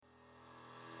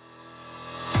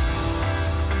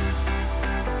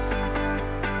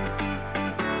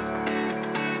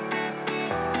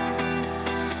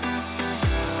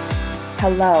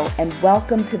Hello, and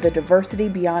welcome to the Diversity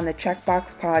Beyond the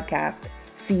Checkbox podcast,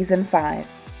 Season 5.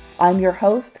 I'm your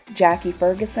host, Jackie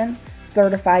Ferguson,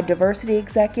 certified diversity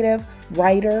executive,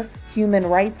 writer, human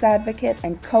rights advocate,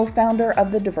 and co-founder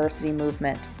of the diversity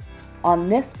movement. On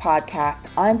this podcast,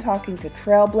 I'm talking to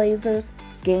trailblazers,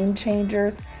 game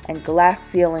changers, and glass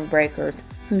ceiling breakers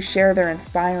who share their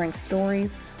inspiring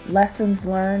stories, lessons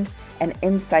learned, and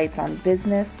insights on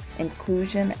business,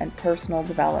 inclusion, and personal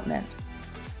development.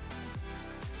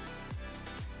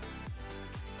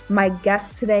 My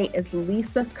guest today is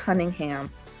Lisa Cunningham.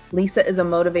 Lisa is a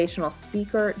motivational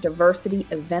speaker, diversity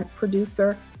event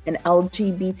producer, and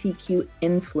LGBTQ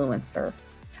influencer.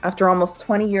 After almost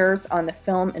 20 years on the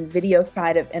film and video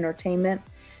side of entertainment,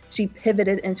 she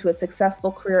pivoted into a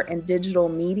successful career in digital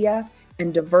media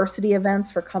and diversity events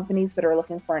for companies that are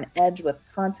looking for an edge with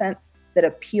content that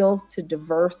appeals to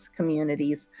diverse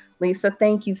communities. Lisa,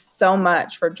 thank you so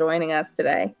much for joining us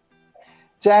today.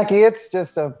 Jackie, it's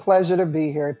just a pleasure to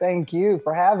be here. Thank you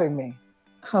for having me.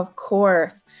 Of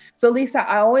course. So Lisa,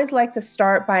 I always like to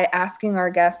start by asking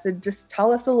our guests to just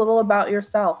tell us a little about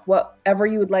yourself, whatever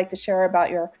you would like to share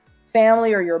about your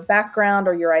family or your background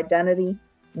or your identity.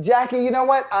 Jackie, you know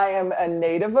what? I am a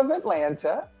native of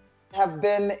Atlanta, have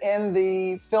been in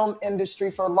the film industry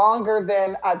for longer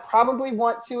than I probably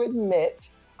want to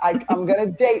admit. I'm going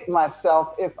to date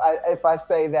myself if I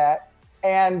say that.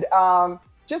 And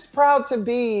just proud to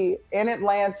be in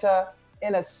Atlanta,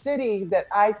 in a city that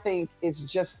I think is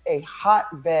just a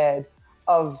hotbed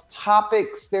of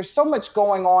topics. There's so much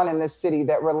going on in this city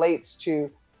that relates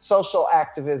to social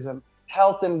activism,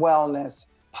 health and wellness,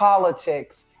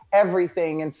 politics,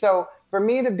 everything. And so for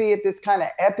me to be at this kind of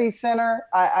epicenter,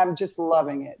 I'm just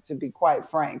loving it, to be quite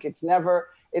frank. It's never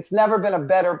been a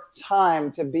better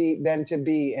time to be than to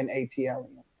be in ATL.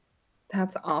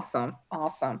 That's awesome.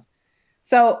 Awesome.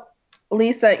 So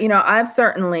Lisa, I've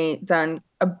certainly done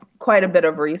quite a bit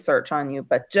of research on you,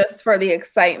 but just for the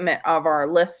excitement of our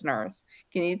listeners,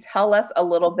 can you tell us a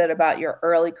little bit about your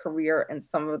early career and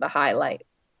some of the highlights?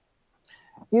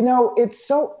 It's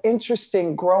so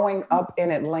interesting growing up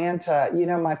in Atlanta.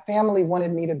 My family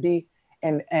wanted me to be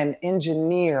an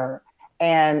engineer,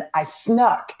 and I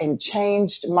snuck and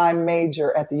changed my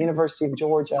major at the University of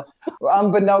Georgia,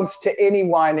 unbeknownst to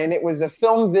anyone. And it was a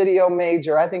film video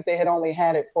major. I think they had only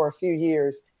had it for a few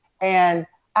years. And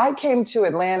I came to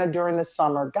Atlanta during the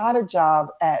summer, got a job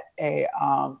at a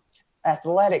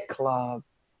athletic club,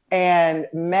 and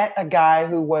met a guy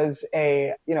who was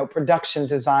a production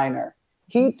designer.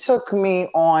 He took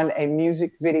me on a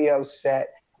music video set.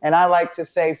 And I like to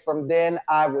say from then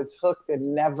I was hooked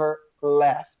and never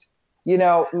left.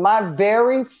 My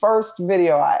very first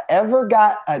video I ever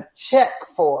got a check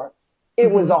for,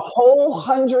 it was a whole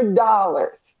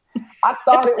 $100. I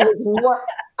thought it was more.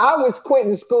 I was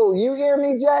quitting school. You hear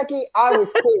me, Jackie? I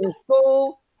was quitting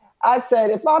school. I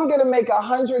said, if I'm going to make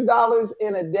 $100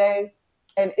 in a day,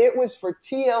 and it was for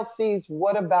TLC's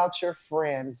What About Your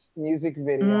Friends music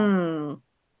video.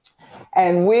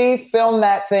 And we filmed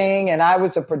that thing, and I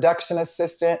was a production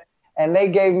assistant. And they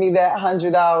gave me that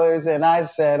 $100, and I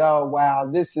said, "Oh wow,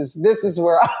 this is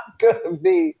where I'm gonna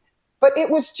be." But it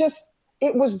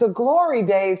was the glory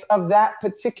days of that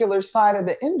particular side of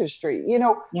the industry.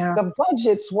 The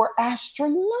budgets were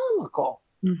astronomical.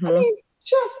 I mean,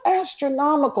 just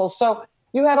astronomical. So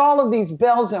you had all of these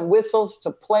bells and whistles to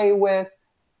play with,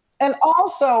 and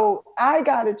also I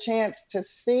got a chance to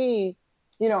see,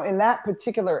 in that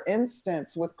particular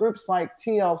instance with groups like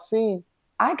TLC.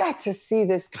 I got to see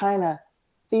this kind of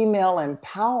female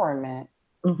empowerment,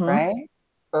 right?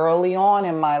 Early on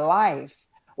in my life,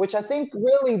 which I think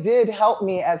really did help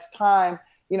me as time,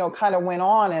 kind of went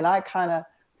on. And I kind of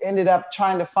ended up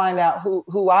trying to find out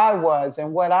who I was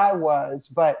and what I was.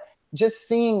 But just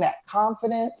seeing that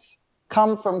confidence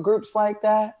come from groups like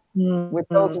that, with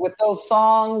those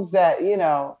songs that,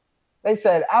 they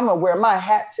said, I'm going to wear my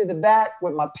hat to the back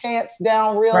with my pants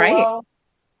down real low.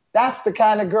 That's the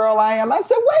kind of girl I am. I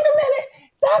said, wait a minute,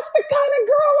 that's the kind of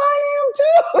girl I am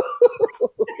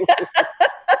too.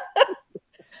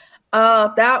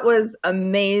 Oh, that was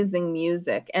amazing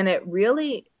music. And it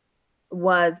really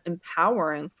was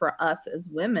empowering for us as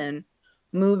women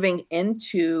moving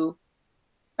into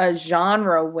a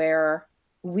genre where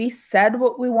we said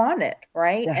what we wanted,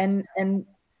 right? Yes. And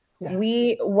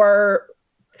we were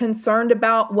concerned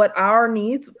about what our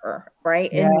needs were,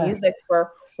 right? In music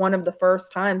for one of the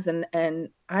first times. And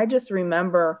I just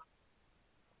remember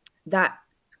that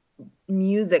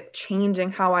music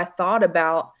changing how I thought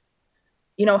about,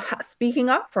 speaking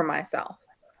up for myself,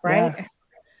 right? Yes.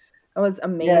 It was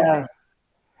amazing. Yes.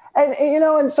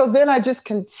 And so then I just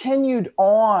continued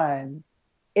on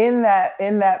in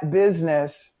that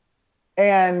business,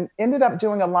 and ended up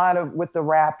doing a lot of with the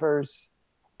rappers.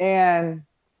 And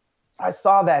I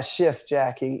saw that shift,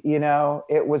 Jackie.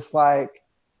 It was like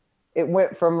it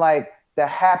went from like the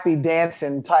happy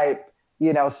dancing type,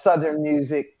 Southern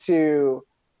music to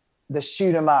the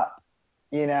shoot 'em up,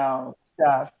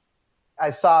 stuff. I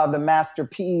saw the Master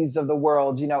P's of the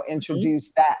world,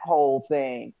 introduce that whole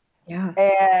thing. Yeah.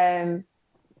 And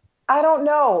I don't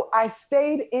know. I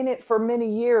stayed in it for many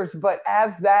years, but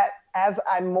as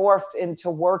I morphed into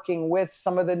working with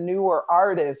some of the newer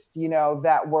artists,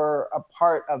 that were a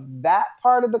part of that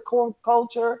part of the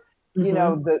culture,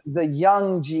 the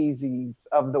young Jeezys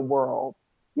of the world,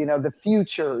 the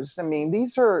futures. I mean,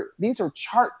 these are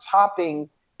chart topping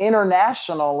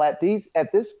international at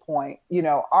this point,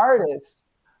 artists.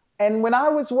 And when I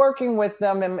was working with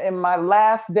them in my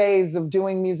last days of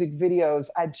doing music videos,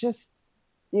 I just,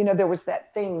 there was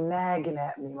that thing nagging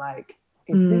at me like,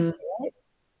 is this it?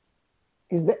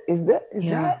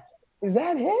 Yeah. Is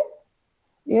that it?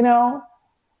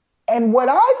 And what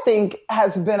I think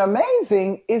has been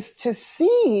amazing is to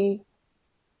see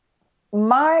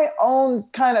my own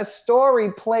kind of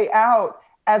story play out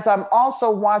as I'm also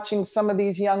watching some of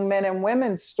these young men and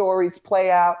women's stories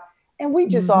play out. And we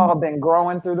just all been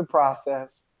growing through the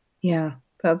process. Yeah,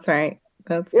 that's right.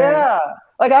 That's right. Yeah.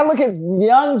 Like I look at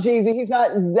young Jeezy, he's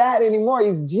not that anymore.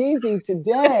 He's Jeezy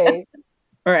today.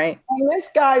 Right. And this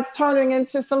guy's turning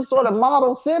into some sort of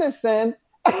model citizen,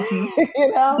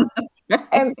 Right.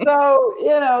 And so,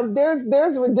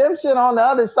 there's redemption on the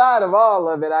other side of all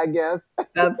of it, I guess.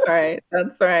 That's right.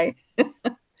 That's right.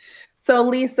 So,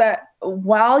 Lisa,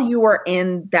 while you were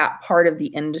in that part of the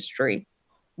industry,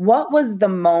 what was the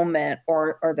moment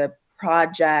or the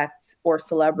project or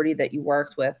celebrity that you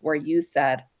worked with where you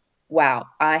said, wow,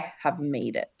 I have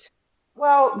made it?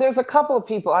 Well, there's a couple of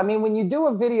people. I mean, when you do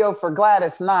a video for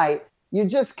Gladys Knight, you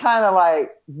just kind of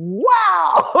like,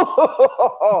 wow.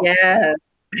 Yes.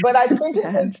 But I think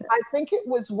it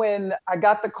was when I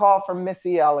got the call from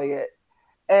Missy Elliott,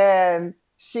 and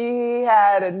she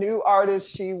had a new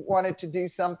artist she wanted to do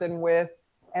something with.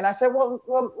 And I said,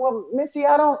 well, Missy,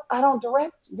 I don't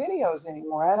direct videos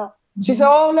anymore. I don't. She said,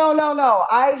 oh, no.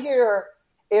 I hear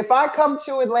if I come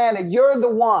to Atlanta, you're the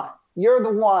one. You're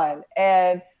the one.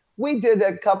 And we did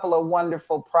a couple of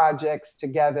wonderful projects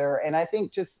together. And I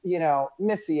think just,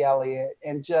 Missy Elliott,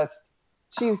 and just,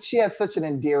 she has such an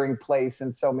endearing place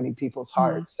in so many people's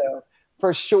hearts. So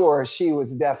for sure, she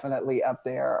was definitely up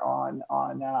there on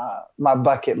my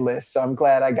bucket list. So I'm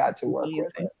glad I got to work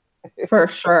with her. For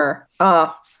sure.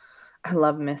 Oh, I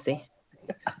love Missy.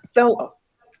 So,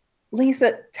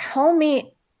 Lisa, tell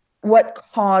me what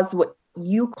caused what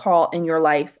you call in your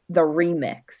life the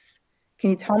remix.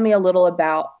 Can you tell me a little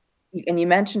about, and you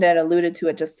mentioned it, alluded to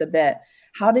it just a bit.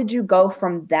 How did you go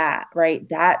from that, right?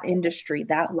 That industry,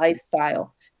 that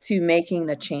lifestyle, to making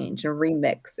the change and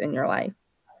remix in your life?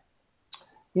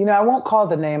 I won't call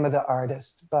the name of the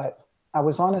artist, but I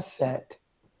was on a set,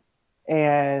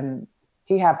 and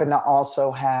he happened to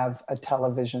also have a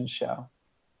television show.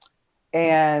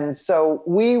 And so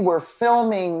we were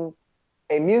filming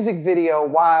a music video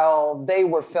while they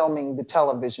were filming the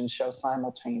television show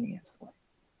simultaneously.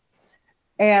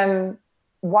 And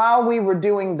while we were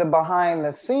doing the behind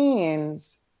the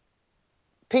scenes,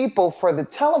 people for the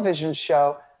television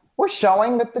show were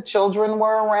showing that the children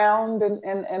were around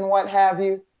and what have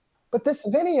you. But this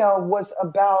video was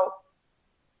about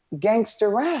gangster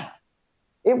rap.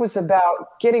 It was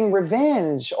about getting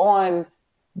revenge on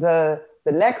the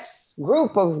next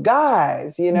group of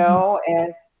guys,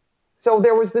 And so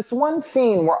there was this one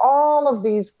scene where all of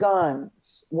these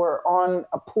guns were on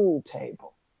a pool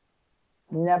table.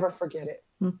 Never forget it.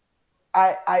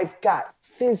 I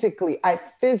physically,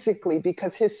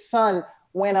 because his son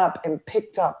went up and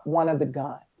picked up one of the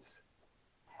guns.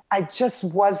 I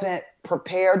just wasn't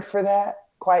prepared for that,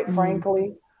 quite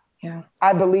frankly. Yeah.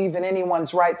 I believe in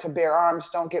anyone's right to bear arms,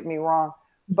 don't get me wrong.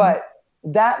 But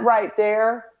that right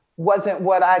there wasn't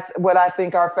what I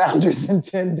think our founders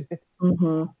intended.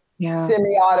 Yeah.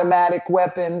 Semi-automatic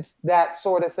weapons, that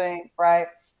sort of thing, right?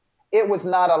 It was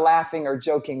not a laughing or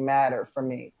joking matter for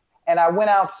me. And I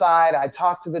went outside, I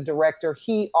talked to the director.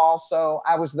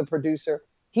 I was the producer.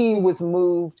 He was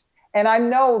moved. And I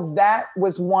know that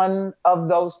was one of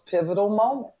those pivotal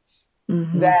moments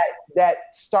that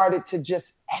started to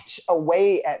just etch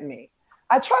away at me.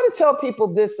 I try to tell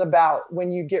people this about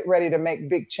when you get ready to make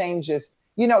big changes.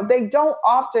 They don't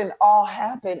often all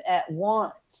happen at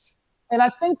once. And I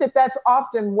think that that's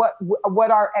often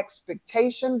what our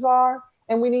expectations are.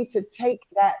 And we need to take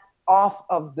that off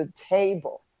of the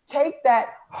table. Take that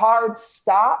hard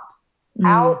stop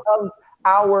out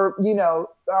our,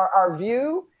 our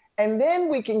view, and then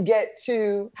we can get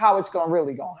to how it's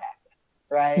really going to happen,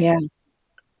 right? Yeah.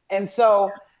 And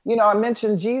so, I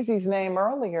mentioned Jeezy's name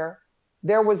earlier.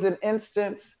 There was an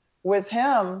instance with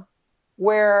him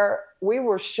where we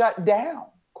were shut down,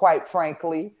 quite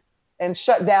frankly, and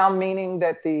shut down meaning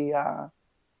that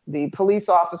the police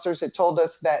officers had told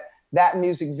us that that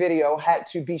music video had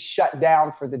to be shut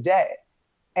down for the day,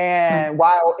 and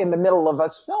while in the middle of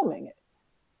us filming it.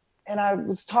 And I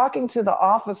was talking to the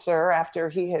officer after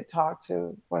he had talked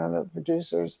to one of the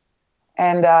producers,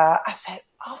 and I said,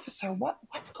 "Officer,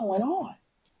 what's going on?"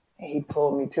 And he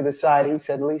pulled me to the side. He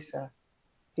said, "Lisa,"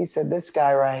 he said, "this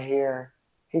guy right here,"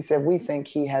 he said, "we think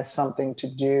he has something to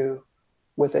do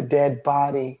with a dead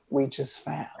body we just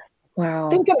found." Wow.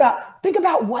 Think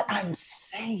about what I'm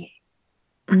saying.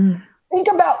 Mm.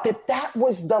 Think about that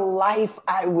was the life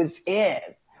I was in,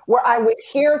 where I would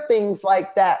hear things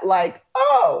like that, like,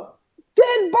 "Oh,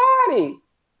 dead body."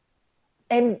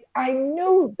 And I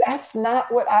knew that's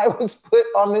not what I was put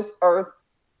on this earth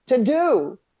to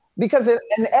do. Because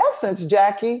in essence,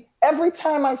 Jackie, every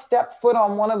time I stepped foot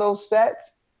on one of those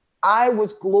sets, I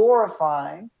was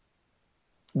glorifying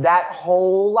that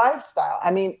whole lifestyle.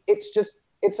 I mean,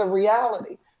 it's a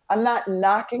reality. I'm not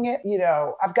knocking it.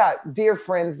 I've got dear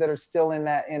friends that are still in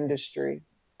that industry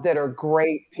that are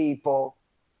great people,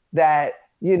 that,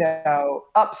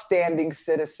 upstanding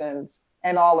citizens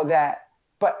and all of that.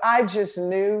 But I just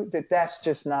knew that that's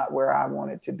just not where I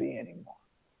wanted to be anymore.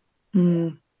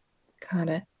 Got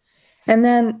it. And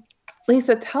then,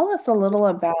 Lisa, tell us a little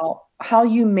about how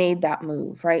you made that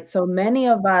move, right? So many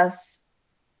of us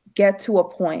get to a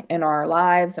point in our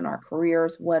lives, in our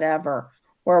careers, whatever,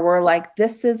 where we're like,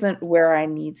 this isn't where I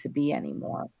need to be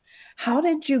anymore. How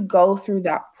did you go through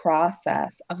that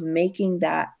process of making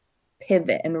that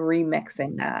pivot and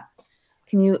remixing that?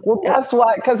 Can you? Well, that's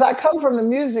why, because I come from the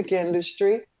music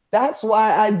industry, that's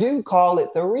why I do call it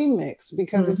the remix.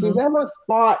 Because if you've ever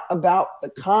thought about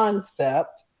the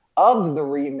concept of the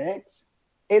remix,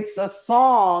 it's a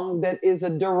song that is a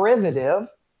derivative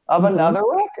of another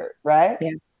record, right?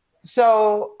 Yeah.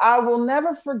 So I will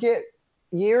never forget,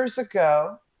 years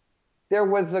ago, there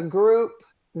was a group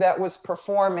that was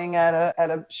performing at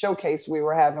a showcase we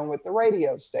were having with the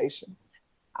radio station.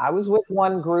 I was with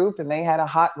one group and they had a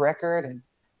hot record and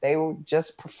they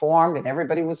just performed and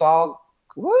everybody was all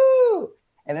woo.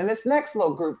 And then this next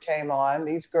little group came on,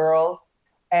 these girls,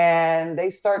 and they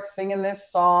start singing this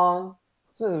song.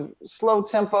 It's a slow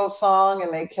tempo song,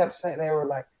 and they kept saying, they were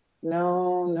like,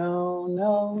 "No, no,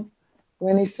 no."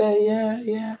 When he say, "Yeah,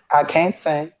 yeah," I can't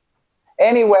sing.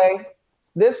 Anyway,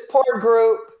 this poor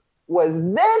group was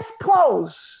this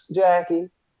close, Jackie,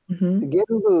 to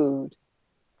getting booed.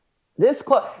 This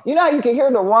close. You know how you can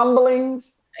hear the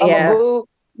rumblings of a boo?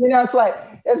 It's like,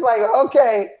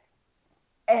 okay.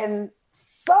 And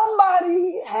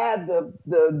somebody had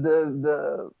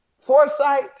the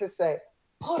foresight to say,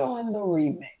 put on the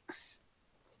remix.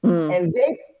 And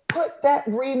they put that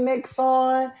remix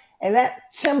on, and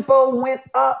that tempo went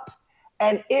up,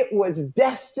 and it was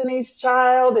Destiny's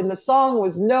Child, and the song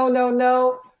was No, No,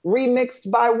 No,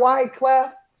 remixed by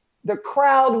Wyclef. The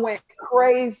crowd went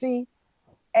crazy,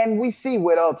 and we see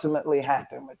what ultimately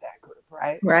happened with that group,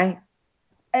 right? Right.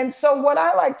 And so what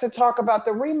I like to talk about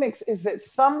the remix is that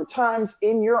sometimes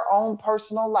in your own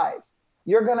personal life,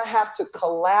 you're going to have to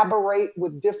collaborate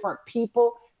with different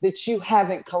people that you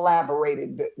haven't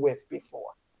collaborated with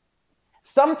before.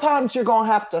 Sometimes you're going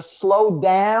to have to slow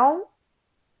down,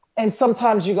 and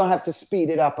sometimes you're going to have to speed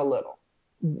it up a little.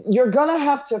 You're going to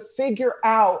have to figure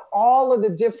out all of the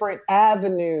different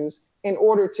avenues in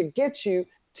order to get you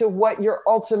to what your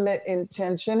ultimate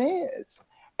intention is.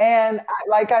 And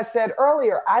like I said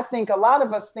earlier, I think a lot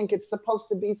of us think it's supposed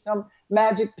to be some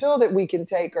magic pill that we can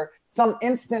take or some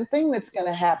instant thing that's going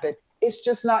to happen. It's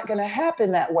just not going to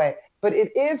happen that way. But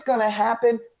it is going to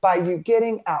happen by you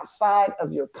getting outside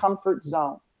of your comfort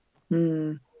zone.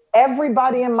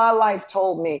 Everybody in my life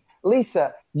told me,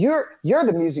 Lisa, you're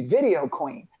the music video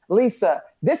queen. Lisa,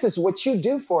 this is what you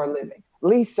do for a living.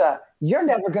 Lisa, you're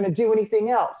never going to do anything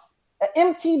else.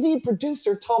 An MTV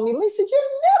producer told me, Lisa,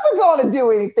 you're never going to do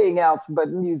anything else but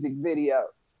music videos.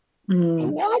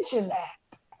 Imagine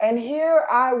that. And here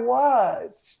I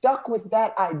was stuck with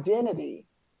that identity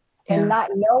and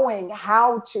not knowing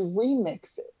how to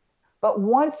remix it. But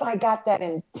once I got that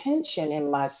intention in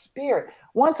my spirit,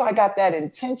 once I got that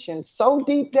intention so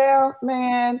deep down,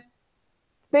 man,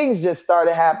 things just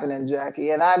started happening,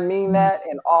 Jackie. And I mean that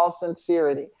in all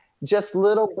sincerity. Just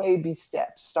little baby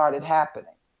steps started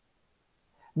happening.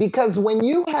 Because when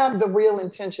you have the real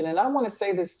intention, and I want to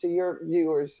say this to your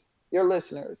viewers, your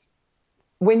listeners,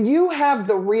 when you have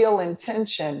the real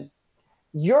intention,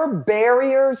 your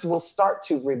barriers will start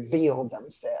to reveal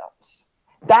themselves.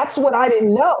 That's what I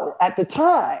didn't know at the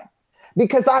time,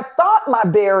 because I thought my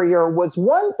barrier was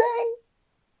one thing.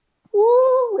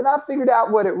 Woo, when I figured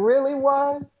out what it really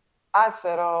was, I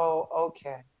said, oh,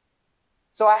 okay.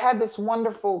 So I had this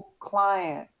wonderful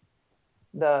client.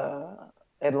 The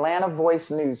Atlanta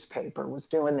Voice newspaper was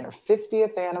doing their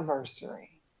 50th anniversary.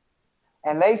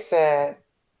 And they said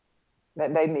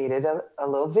that they needed a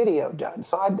little video done.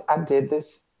 So I did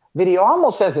this video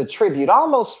almost as a tribute,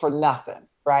 almost for nothing,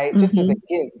 right? Just as a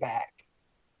give back.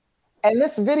 And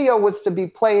this video was to be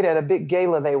played at a big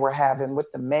gala they were having with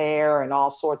the mayor and all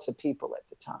sorts of people at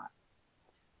the time.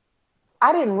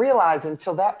 I didn't realize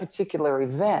until that particular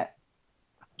event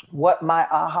what my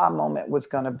aha moment was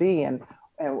going to be and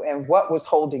what was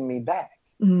holding me back.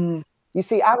 You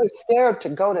see, I was scared to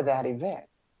go to that event.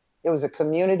 It was a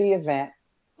community event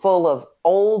full of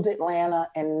old Atlanta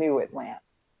and new Atlanta.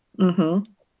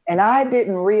 And I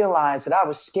didn't realize that I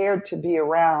was scared to be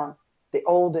around the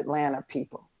old Atlanta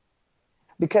people.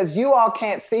 Because you all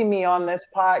can't see me on this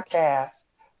podcast,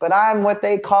 but I'm what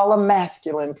they call a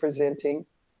masculine presenting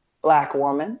Black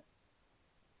woman.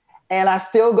 And I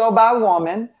still go by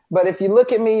woman, but if you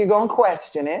look at me, you're going to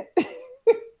question it.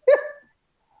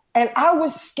 And I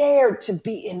was scared to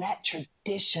be in that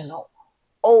traditional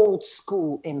old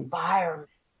school environment.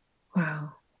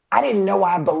 Wow. I didn't know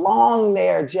I belonged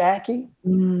there, Jackie.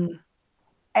 And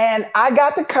I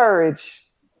got the courage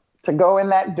to go in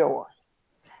that door.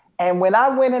 And when I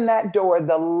went in that door,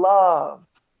 the love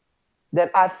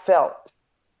that I felt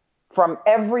from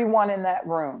everyone in that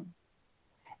room,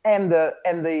 and the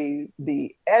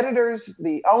editors,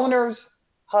 the owner's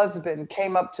husband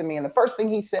came up to me, and the first thing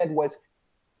he said was,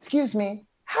 "Excuse me,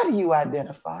 how do you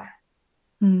identify?"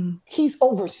 He's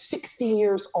over 60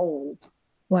 years old.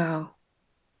 Wow.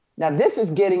 Now this is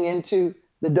getting into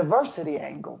the diversity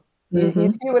angle. You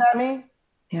see what I mean?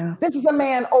 Yeah. This is a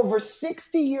man over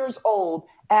 60 years old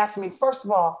asked me, first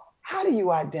of all, how do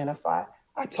you identify?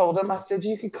 I told him, I said,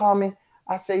 you could call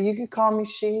me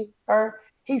she, her.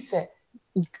 He said,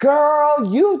 girl,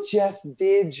 you just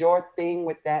did your thing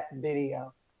with that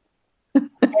video. And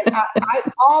I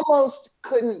almost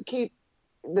couldn't keep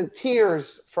the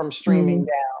tears from streaming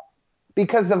down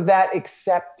because of that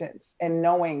acceptance and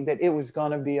knowing that it was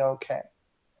going to be okay.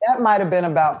 That might have been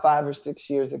about 5 or 6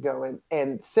 years ago.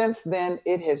 And since then,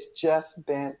 it has just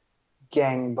been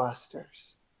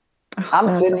gangbusters. Oh, I'm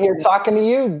sitting here talking to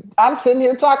you. I'm sitting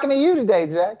here talking to you today,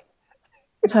 Jack.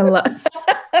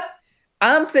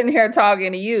 I'm sitting here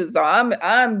talking to you, so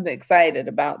I'm excited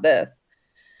about this.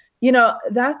 You know,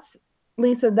 that's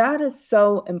Lisa, that is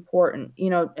so important, you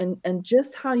know, and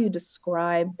just how you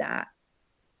describe that.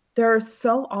 There are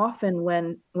so often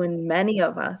when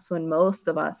most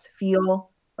of us feel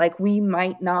like we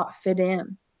might not fit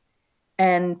in,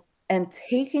 and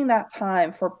taking that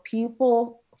time for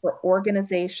people, for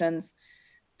organizations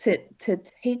to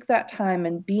take that time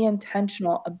and be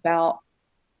intentional about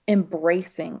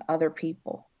embracing other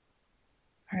people,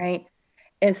 right,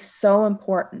 is so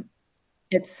important.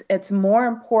 It's more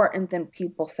important than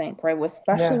people think, right?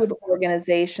 Especially with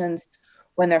organizations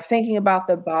when they're thinking about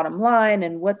the bottom line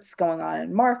and what's going on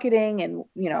in marketing and,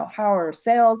 you know, how are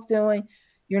sales doing.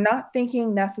 You're not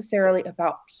thinking necessarily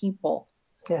about people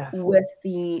with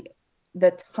the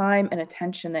time and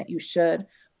attention that you should,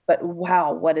 but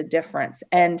wow, what a difference.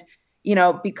 And, you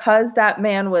know, because that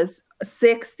man was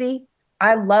 60,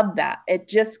 I love that. It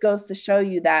just goes to show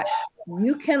you that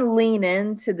you can lean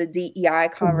into the DEI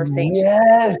conversation.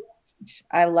 Yes.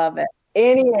 I love it.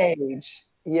 Any age.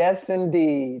 Yes,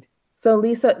 indeed. So,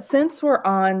 Lisa, since we're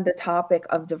on the topic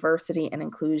of diversity and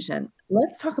inclusion,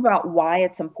 let's talk about why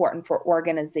it's important for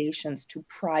organizations to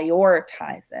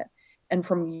prioritize it. And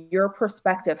from your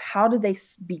perspective, how do they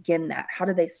begin that? How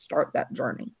do they start that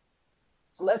journey?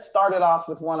 Let's start it off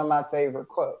with one of my favorite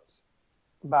quotes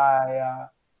by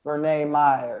Renee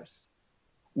Myers.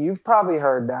 You've probably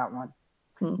heard that one.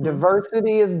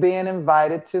 Diversity is being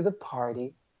invited to the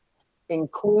party.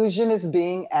 Inclusion is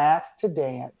being asked to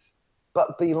dance.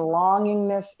 But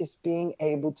belongingness is being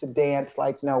able to dance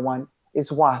like no one is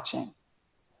watching.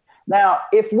 Now,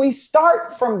 if we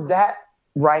start from that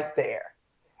right there,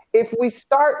 if we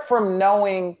start from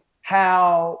knowing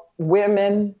how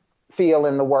women feel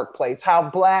in the workplace, how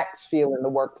Blacks feel in the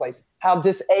workplace, how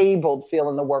disabled feel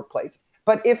in the workplace,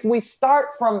 but if we start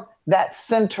from that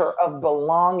center of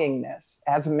belongingness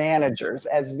as managers,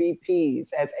 as VPs,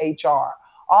 as HR,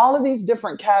 all of these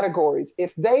different categories,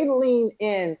 if they lean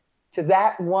in to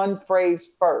that one phrase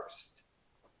first,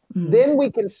 then we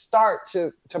can start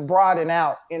to broaden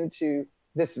out into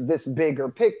this bigger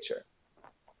picture,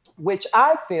 which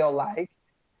I feel like,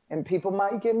 and people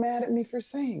might get mad at me for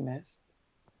saying this,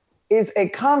 is a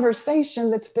conversation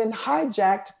that's been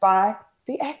hijacked by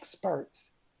the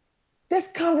experts. This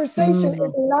conversation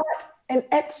is not an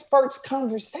expert's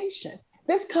conversation.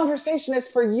 This conversation is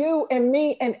for you and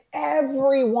me and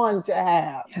everyone to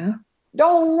have. Yeah.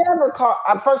 Don't never call.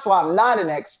 First of all, I'm not an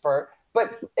expert,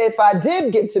 but if I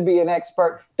did get to be an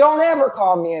expert, don't ever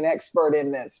call me an expert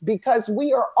in this, because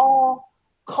we are all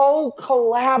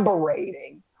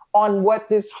co-collaborating on what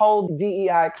this whole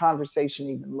DEI conversation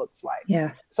even looks like.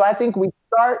 Yeah. So I think we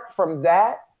start from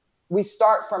that. We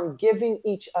start from giving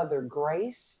each other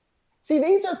grace. See,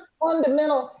 these are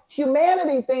fundamental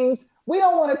humanity things we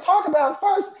don't want to talk about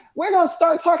first. We're going to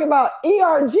start talking about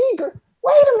ERG. Wait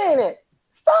a minute.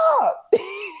 Stop.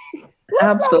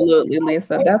 Absolutely,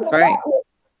 Lisa. That's right.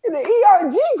 In the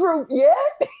ERG group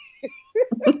yet.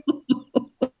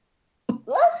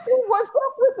 Let's see what's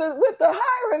up with the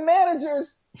hiring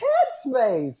managers'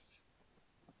 headspace.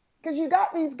 Because you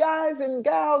got these guys and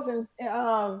gals and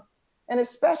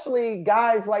especially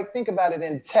guys, like, think about it,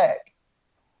 in tech.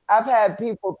 I've had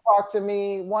people talk to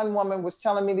me. One woman was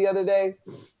telling me the other day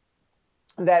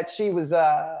that she was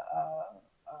a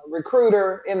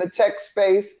recruiter in the tech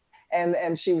space,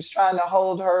 and she was trying to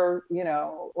hold her,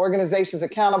 organizations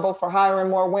accountable for hiring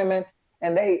more women.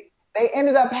 And they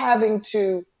ended up having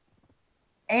to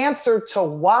answer to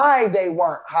why they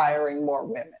weren't hiring more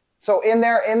women. So in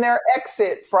their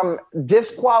exit from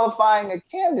disqualifying a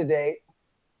candidate,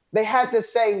 they had to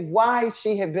say why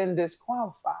she had been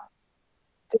disqualified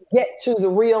to get to the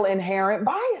real inherent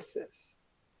biases.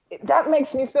 That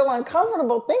makes me feel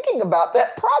uncomfortable thinking about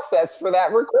that process for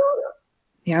that recruiter.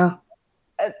 Yeah.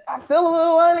 I feel a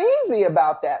little uneasy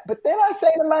about that. But then I say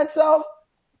to myself,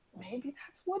 maybe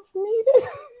that's what's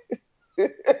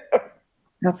needed.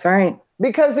 That's right.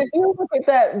 Because if you look at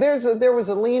that, there was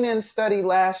a lean-in study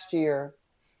last year,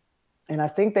 and I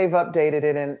think they've updated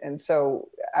it. And so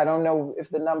I don't know if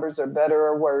the numbers are better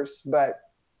or worse, but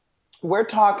we're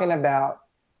talking about,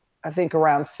 I think,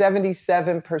 around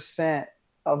 77%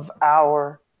 of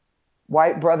our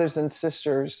white brothers and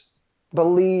sisters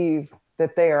believe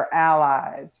that they are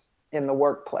allies in the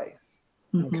workplace.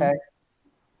 Mm-hmm. Okay.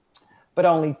 But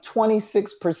only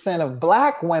 26% of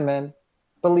Black women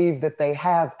believe that they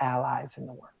have allies in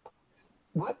the workplace.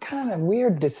 What kind of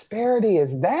weird disparity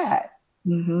is that?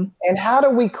 Mm-hmm. And how do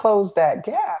we close that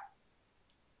gap?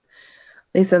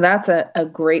 Lisa, that's a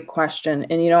great question.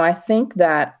 And, I think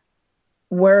that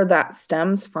where that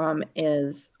stems from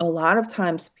is a lot of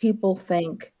times people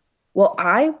think, well,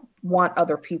 I want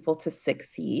other people to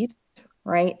succeed,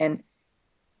 right? And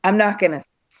I'm not going to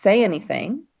say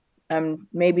anything. I'm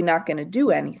maybe not going to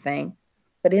do anything,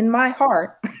 but in my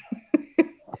heart,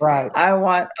 right, I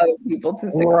want other people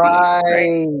to succeed.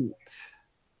 Right.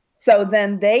 So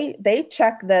then they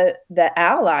check the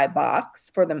ally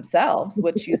box for themselves,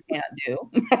 which you can't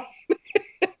do.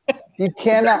 You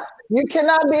cannot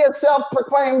be a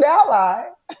self-proclaimed ally.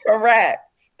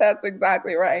 Correct. That's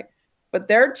exactly right. But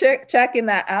they're checking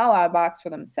that ally box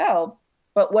for themselves.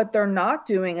 But what they're not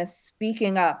doing is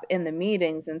speaking up in the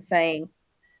meetings and saying,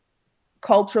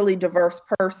 culturally diverse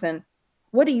person,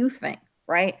 what do you think?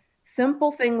 Right?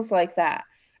 Simple things like that.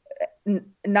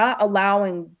 Not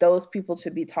allowing those people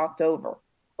to be talked over,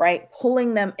 right?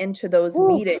 Pulling them into those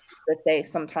meetings that they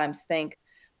sometimes think,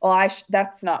 well,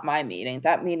 that's not my meeting.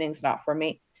 That meeting's not for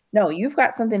me. No, you've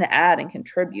got something to add and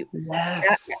contribute.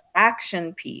 Yes. That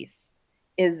action piece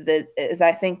is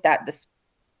I think that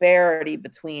disparity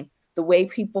between the way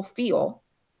people feel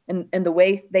and the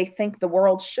way they think the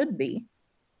world should be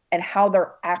and how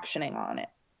they're actioning on it.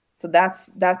 So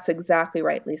that's exactly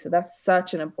right, Lisa. That's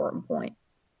such an important point.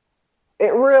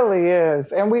 It really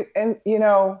is. And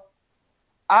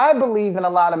I believe in a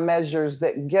lot of measures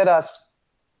that get us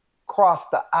across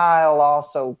the aisle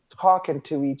also talking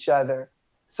to each other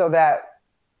so that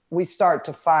we start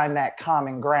to find that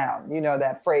common ground.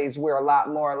 That phrase, we're a lot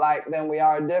more alike than we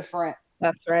are different.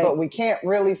 That's right. But we can't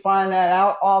really find that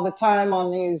out all the time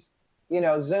on these,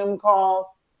 Zoom calls.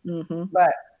 Mm-hmm.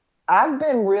 But I've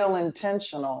been real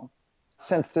intentional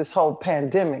since this whole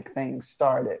pandemic thing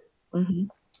started. Mm-hmm.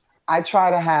 I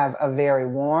try to have a very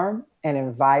warm and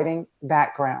inviting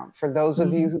background. For those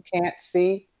of you who can't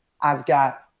see, I've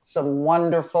got some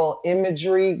wonderful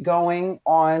imagery going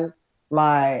on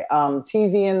my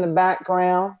TV in the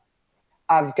background.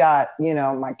 I've got,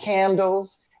 my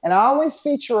candles, and I always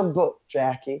feature a book,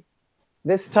 Jackie.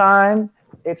 This time,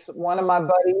 it's one of my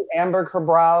buddy, Amber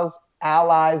Cabral's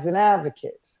Allies and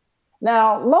Advocates.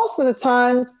 Now, most of the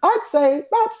times, I'd say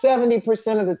about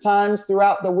 70% of the times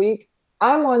throughout the week,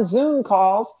 I'm on Zoom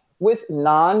calls with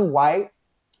non-black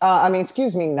people.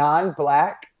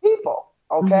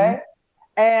 Mm-hmm. Okay.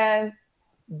 And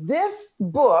this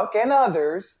book and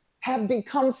others have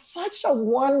become such a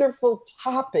wonderful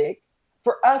topic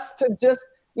for us to just,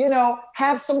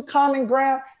 have some common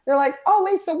ground. They're like, oh,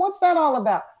 Lisa, what's that all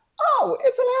about? Oh,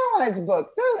 it's an allies book.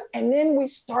 And then we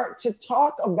start to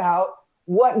talk about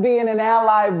what being an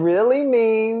ally really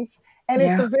means. And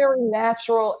it's Yeah. a very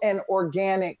natural and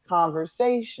organic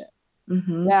conversation.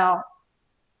 Mm-hmm. Now,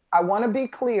 I want to be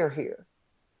clear here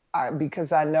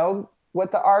because I know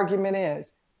what the argument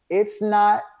is. It's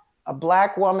not a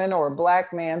Black woman or a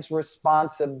Black man's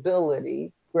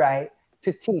responsibility, right,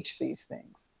 to teach these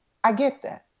things. I get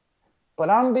that.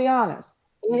 But I'm going to be honest,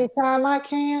 anytime I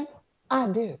can, I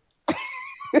do.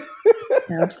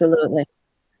 Absolutely.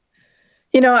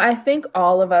 You know, I think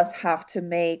all of us have to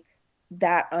make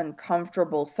that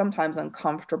uncomfortable, sometimes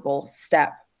uncomfortable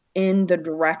step in the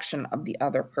direction of the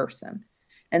other person.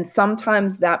 And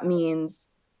sometimes that means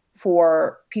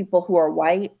for people who are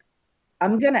white,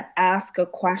 I'm going to ask a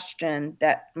question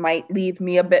that might leave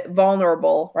me a bit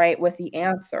vulnerable, right, with the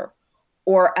answer.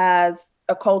 Or as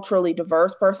a culturally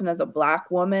diverse person, as a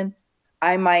Black woman,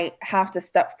 I might have to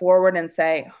step forward and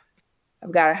say,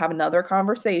 I've got to have another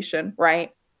conversation,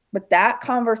 right? But that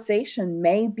conversation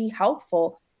may be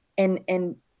helpful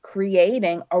in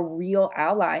creating a real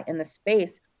ally in the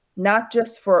space, not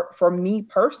just for me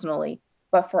personally,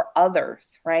 but for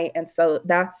others, right? And so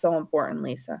that's so important,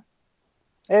 Lisa.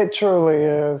 It truly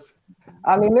is.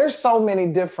 I mean, there's so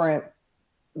many different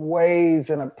ways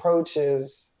and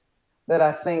approaches that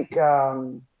I think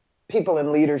people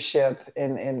in leadership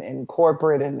in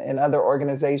corporate and other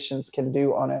organizations can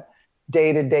do on a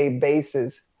day-to-day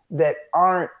basis that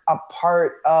aren't a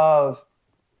part of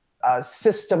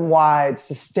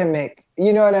systemic,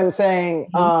 you know what I'm saying,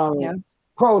 Yeah.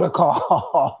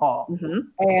 protocol.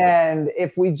 Mm-hmm. And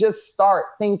if we just start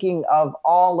thinking of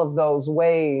all of those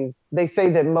ways, they say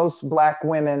that most Black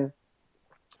women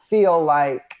feel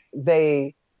like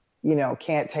they,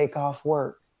 can't take off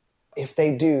work. If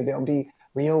they do, there'll be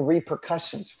real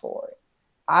repercussions for it.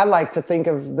 I like to think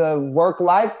of the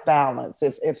work-life balance.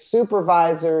 If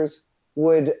supervisors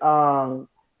would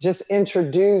just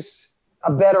introduce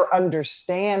a better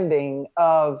understanding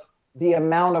of the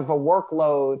amount of a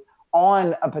workload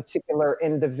on a particular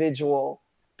individual,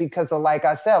 because like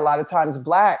I said, a lot of times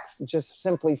Blacks just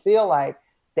simply feel like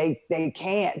they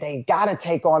gotta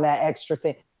take on that extra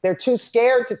thing. They're too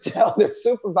scared to tell their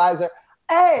supervisor,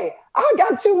 hey, I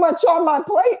got too much on my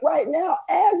plate right now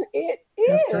as it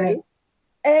That's is. right.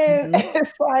 And Mm-hmm.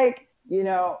 it's like,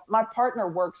 my partner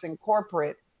works in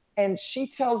corporate and she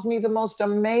tells me the most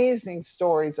amazing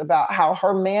stories about how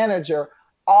her manager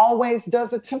always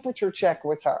does a temperature check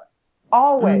with her,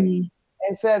 always, Mm-hmm.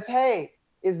 and says, hey,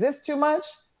 is this too much?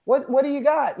 What do you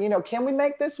got? Can we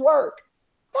make this work?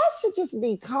 That should just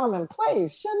be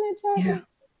commonplace, shouldn't it, Yeah. Jackie?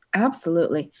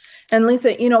 Absolutely. And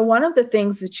Lisa, one of the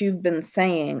things that you've been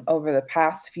saying over the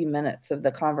past few minutes of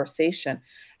the conversation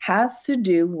has to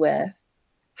do with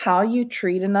how you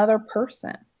treat another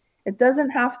person. It doesn't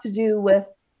have to do with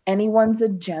anyone's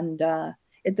agenda.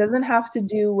 It doesn't have to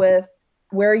do with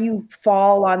where you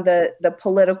fall on the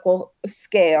political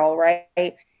scale, right?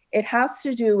 It has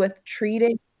to do with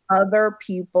treating other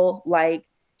people like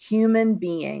human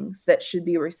beings that should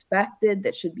be respected,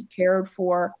 that should be cared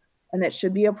for, and that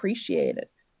should be appreciated.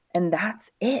 And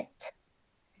that's it.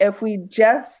 If we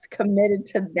just committed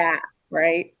to that,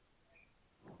 right?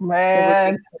 It would make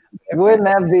Man, a wouldn't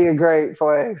difference. that be a great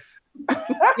place?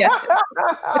 Yeah.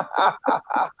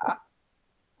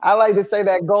 I like to say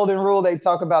that golden rule they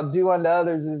talk about do unto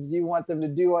others is you want them to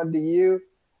do unto you.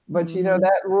 But Mhm.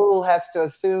 that rule has to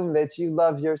assume that you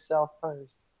love yourself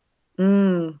first.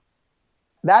 Mm,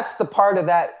 That's the part of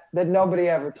that nobody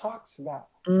ever talks about.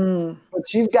 mm.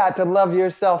 But you've got to love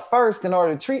yourself first in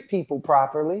order to treat people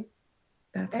properly.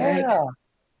 That's right. Yeah,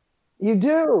 you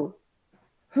do.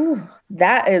 Whew.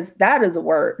 That is a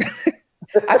word.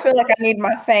 I feel like I need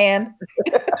my fan.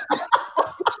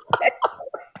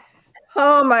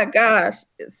 Oh my gosh.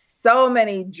 So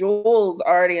many jewels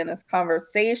already in this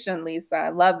conversation, Lisa. I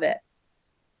love it.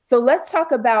 So let's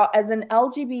talk about as an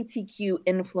LGBTQ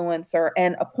influencer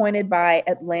and appointed by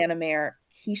Atlanta Mayor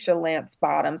Keisha Lance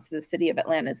Bottoms to the City of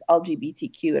Atlanta's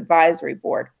LGBTQ Advisory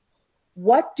Board.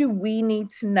 What do we need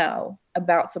to know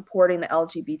about supporting the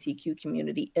LGBTQ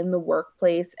community in the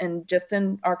workplace and just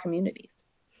in our communities?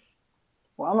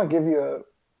 Well, I'm gonna give you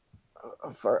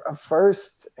a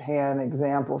first-hand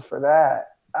example for that.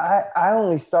 I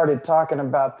only started talking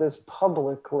about this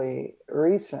publicly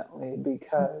recently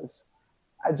because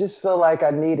I just feel like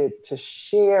I needed to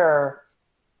share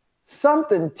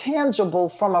something tangible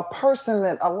from a person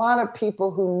that a lot of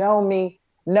people who know me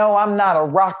know I'm not a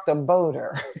rock the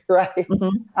boater, right?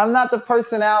 Mm-hmm. I'm not the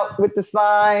person out with the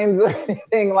signs or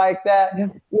anything like that,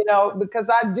 Yeah. because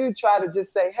I do try to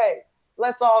just say, hey,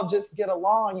 let's all just get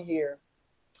along here.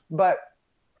 But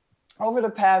over the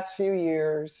past few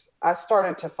years, I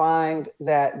started to find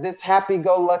that this happy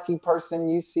go lucky person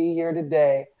you see here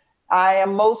today, I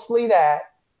am mostly that,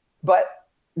 but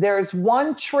there is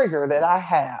one trigger that I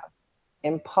have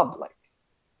in public.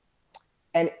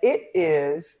 And it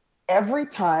is every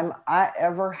time I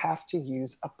ever have to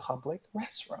use a public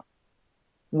restroom.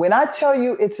 When I tell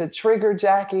you it's a trigger,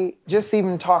 Jackie, just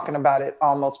even talking about it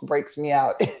almost breaks me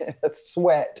out in a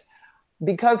sweat.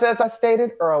 Because as I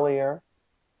stated earlier,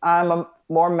 I'm a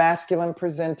more masculine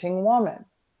presenting woman.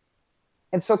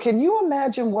 And so, can you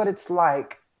imagine what it's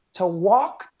like to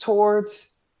walk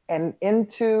towards and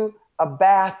into a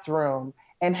bathroom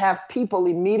and have people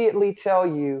immediately tell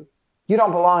you, you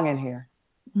don't belong in here?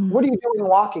 Mm. What are you doing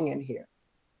walking in here?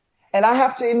 And I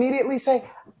have to immediately say,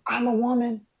 I'm a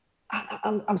woman.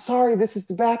 I'm sorry, this is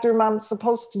the bathroom I'm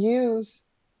supposed to use.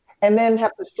 And then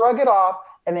have to shrug it off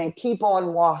and then keep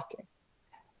on walking.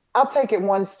 I'll take it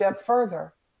one step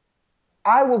further.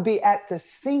 I will be at the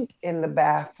sink in the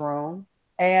bathroom,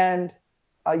 and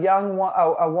a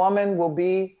woman will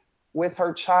be with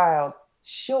her child.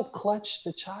 She'll clutch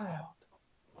the child.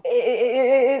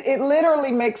 It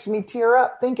literally makes me tear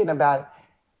up thinking about it.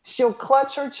 She'll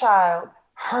clutch her child,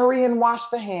 hurry and wash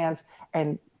the hands,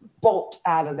 and bolt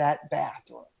out of that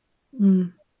bathroom.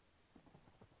 Mm.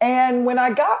 And when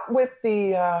I got with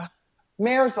the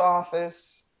mayor's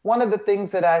office, one of the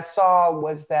things that I saw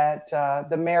was that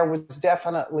the mayor was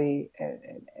definitely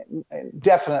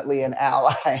an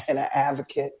ally and an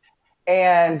advocate.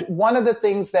 And one of the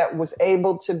things that was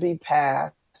able to be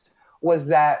passed was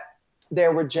that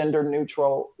there were gender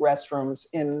neutral restrooms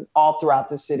in all throughout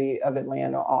the city of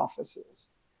Atlanta offices.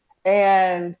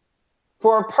 And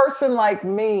for a person like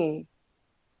me,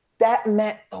 that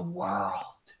meant the world.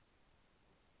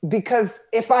 Because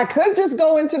if I could just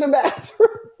go into the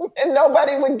bathroom and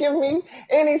nobody would give me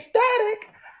any static,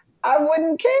 I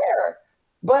wouldn't care.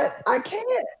 But I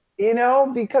can't,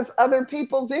 because other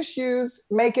people's issues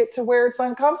make it to where it's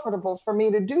uncomfortable for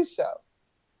me to do so.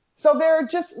 So there are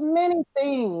just many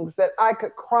things that I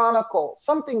could chronicle,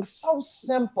 something so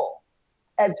simple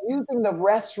as using the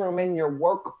restroom in your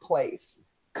workplace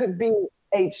could be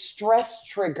a stress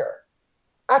trigger.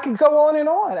 I could go on and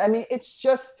on. I mean, it's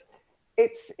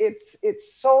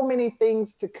so many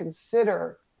things to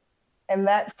consider. And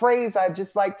that phrase I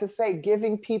just like to say,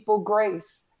 giving people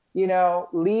grace,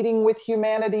 leading with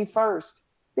humanity first.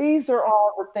 These are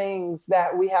all the things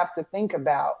that we have to think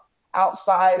about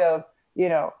outside of,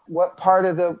 what part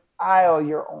of the aisle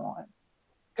you're on.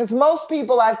 Because most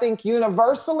people, I think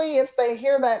universally, if they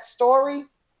hear that story,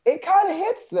 it kind of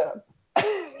hits them.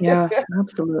 Yeah,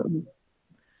 absolutely.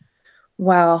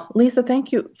 Wow. Lisa,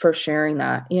 thank you for sharing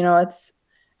that.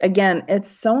 It's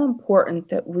so important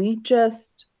that we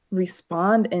just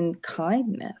respond in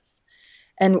kindness.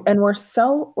 And we're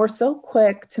so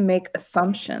quick to make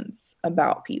assumptions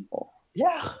about people,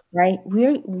 Yeah. right?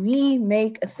 We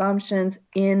make assumptions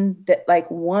in that like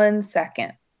 1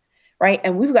 second, right?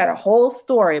 And we've got a whole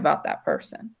story about that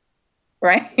person,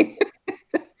 right?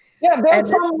 Yeah, And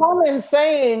there's some woman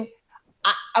saying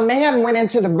a man went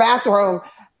into the bathroom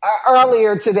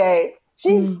earlier today.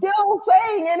 She's still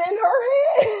saying it in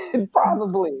her head,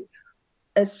 probably.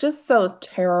 it's just so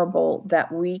terrible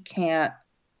that we can't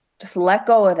just let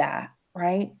go of that,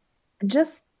 right? And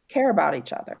just care about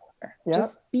each other. Yep.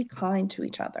 Just be kind to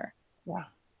each other. Yeah.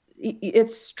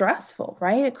 It's stressful,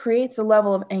 right? It creates a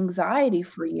level of anxiety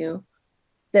for you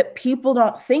that people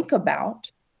don't think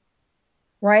about,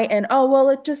 right? And oh, well,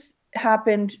 it just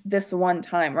happened this one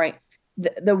time, right?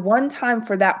 The one time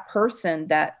for that person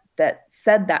that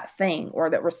said that thing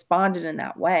or that responded in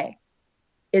that way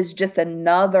is just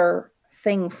another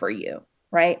thing for you,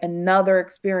 right? Another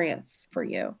experience for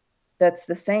you that's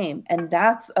the same. And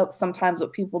that's sometimes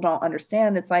what people don't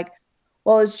understand. It's like,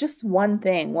 well, it's just one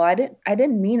thing. Well, I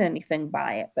didn't mean anything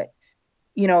by it, but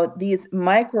these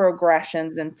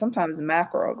microaggressions and sometimes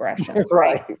macroaggressions,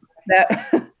 right? Right.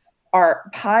 That are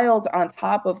piled on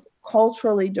top of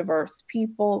culturally diverse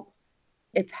people.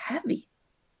 It's heavy,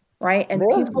 right? And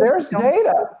people There's don't,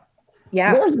 data.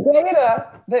 yeah. There's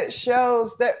data that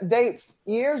shows that dates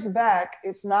years back.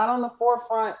 It's not on the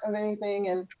forefront of anything.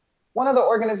 And one of the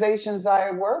organizations I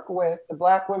work with, the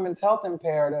Black Women's Health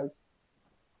Imperative,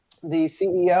 the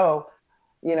CEO,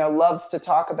 loves to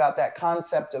talk about that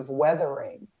concept of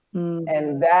weathering. Mm.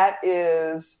 And that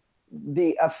is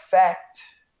the effect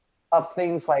of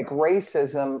things like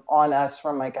racism on us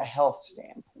from like a health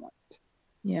standpoint.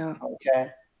 Yeah.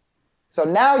 Okay. So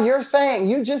now you're saying,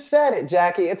 you just said it,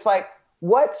 Jackie. It's like,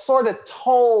 what sort of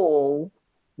toll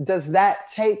does that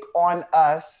take on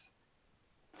us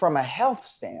from a health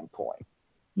standpoint?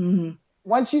 Mm-hmm.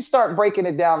 Once you start breaking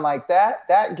it down like that,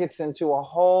 that gets into a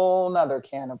whole nother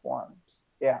can of worms.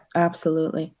 Yeah.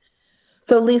 Absolutely.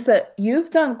 So, Lisa, you've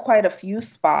done quite a few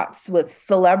spots with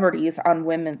celebrities on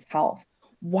women's health.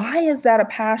 Why is that a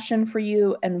passion for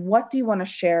you? And what do you want to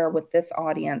share with this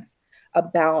audience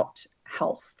about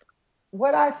health?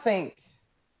 What I think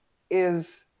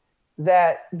is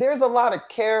that there's a lot of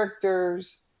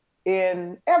characters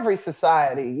in every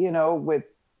society, you know, with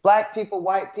Black people,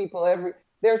 white people,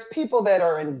 there's people that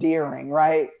are endearing,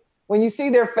 right? When you see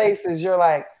their faces, you're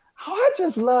like, oh, I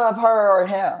just love her or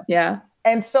him. Yeah.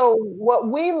 And so, what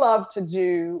we love to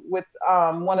do with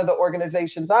one of the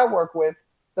organizations I work with,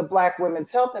 the Black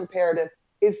Women's Health Imperative,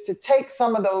 is to take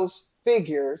some of those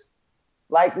figures,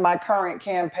 like my current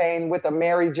campaign with a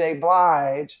Mary J.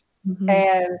 Blige, Mm-hmm.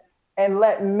 and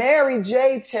let Mary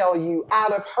J. tell you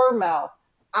out of her mouth,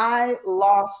 I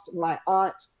lost my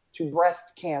aunt to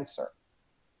breast cancer.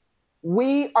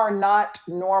 We are not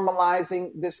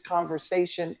normalizing this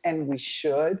conversation, and we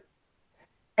should.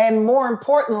 And more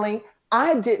importantly,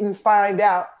 I didn't find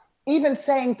out, even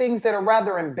saying things that are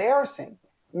rather embarrassing.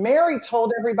 Mary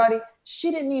told everybody she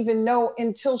didn't even know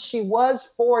until she was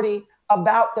 40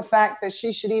 about the fact that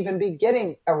she should even be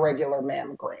getting a regular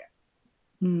mammogram.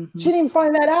 Mm-hmm. She didn't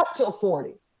find that out till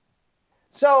 40.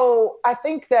 So I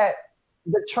think that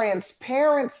the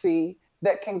transparency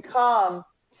that can come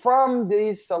from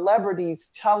these celebrities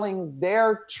telling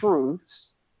their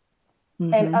truths,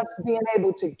 Mm-hmm. and us being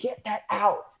able to get that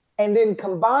out and then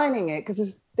combining it, because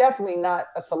it's definitely not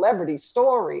a celebrity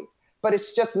story, but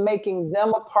it's just making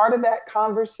them a part of that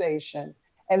conversation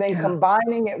and then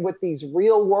combining it with these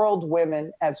real world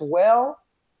women as well.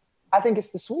 I think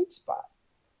it's the sweet spot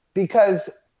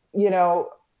because, you know,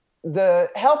 the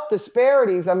health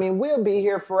disparities, I mean, we'll be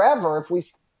here forever if we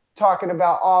talking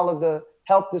about all of the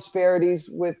health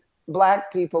disparities with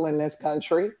Black people in this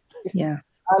country. Yeah.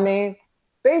 I mean,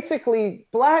 basically,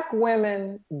 Black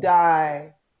women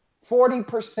die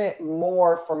 40%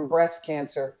 more from breast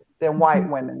cancer than white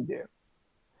women do.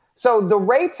 So the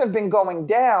rates have been going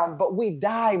down, but we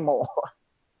die more.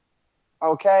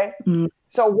 Okay? Mm-hmm.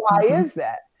 So why is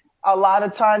that? A lot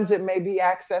of times it may be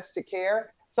access to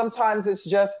care. Sometimes it's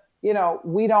just, you know,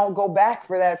 we don't go back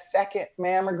for that second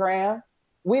mammogram.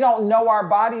 We don't know our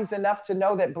bodies enough to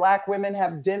know that Black women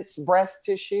have dense breast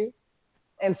tissue.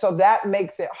 And so that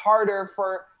makes it harder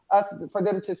for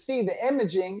them to see the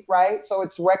imaging, right? So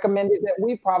it's recommended that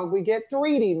we probably get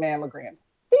 3D mammograms.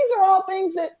 These are all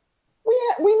things that we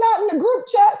not in the group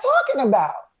chat talking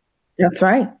about. That's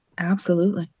right.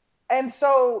 Absolutely. And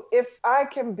so if I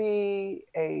can be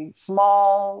a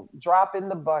small drop in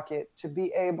the bucket to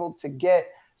be able to get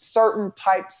certain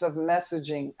types of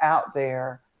messaging out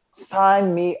there,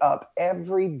 sign me up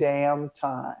every damn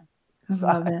time. I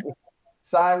love it.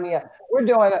 Sign me up. We're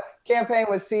doing a campaign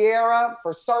with Sierra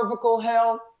for cervical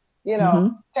health. You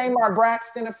know, Tamar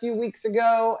Braxton a few weeks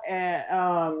ago and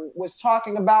was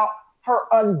talking about her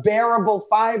unbearable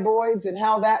fibroids and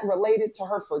how that related to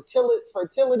her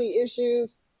fertility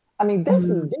issues. I mean, this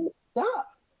is deep stuff.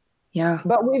 Yeah.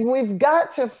 But we've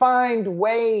got to find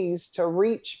ways to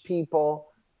reach people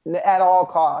at all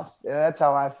costs. That's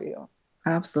how I feel.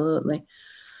 Absolutely.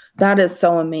 That is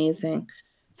so amazing.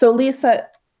 So, Lisa,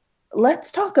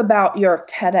 let's talk about your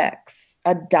TEDx,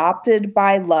 Adopted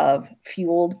by Love,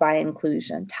 Fueled by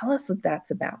Inclusion. Tell us what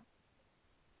that's about.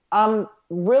 I'm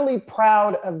really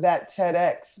proud of that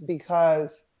TEDx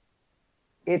because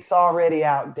it's already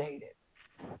outdated.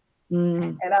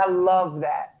 And I love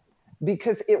that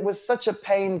because it was such a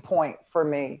pain point for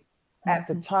me at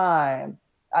the time.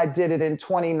 I did it in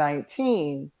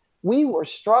 2019. We were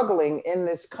struggling in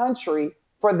this country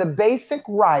for the basic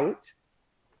right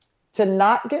to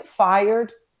not get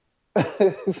fired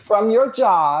from your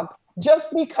job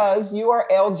just because you are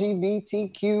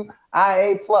LGBTQIA+,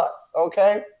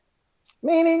 okay?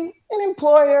 Meaning an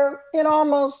employer in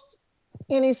almost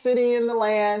any city in the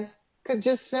land could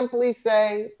just simply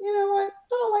say, you know what, I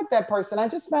don't like that person. I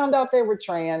just found out they were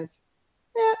trans.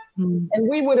 Yeah. And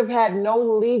we would have had no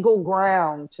legal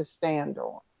ground to stand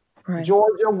on. Right.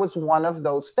 Georgia was one of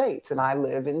those states, and I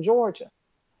live in Georgia.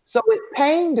 So it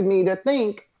pained me to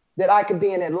think that I could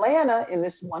be in Atlanta in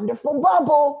this wonderful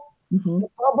bubble, the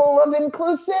bubble of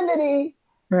inclusivity.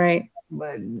 Right.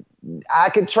 But I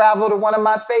could travel to one of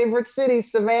my favorite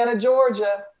cities, Savannah,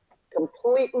 Georgia,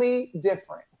 completely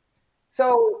different.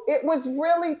 So it was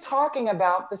really talking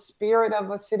about the spirit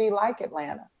of a city like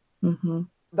Atlanta,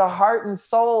 the heart and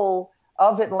soul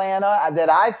of Atlanta that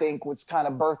I think was kind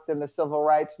of birthed in the civil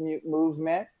rights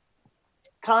movement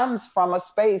comes from a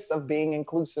space of being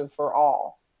inclusive for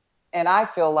all. And I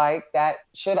feel like that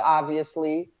should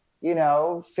obviously,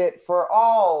 fit for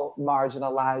all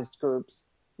marginalized groups,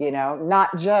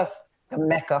 not just the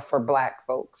Mecca for Black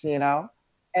folks. And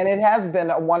it has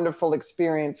been a wonderful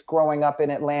experience growing up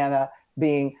in Atlanta,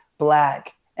 being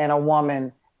Black and a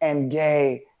woman and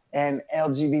gay and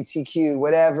LGBTQ,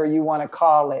 whatever you want to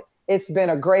call it. It's been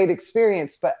a great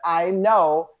experience, but I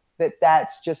know that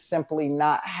that's just simply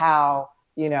not how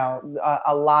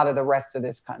a lot of the rest of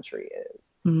this country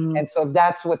is. And so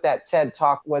that's what that TED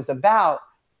Talk was about.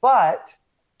 But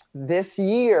this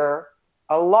year,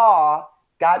 a law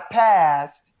got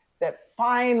passed that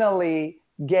finally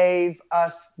gave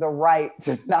us the right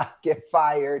to not get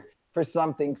fired for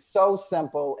something so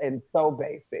simple and so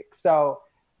basic. So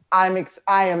I am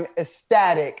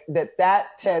ecstatic that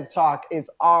TED Talk is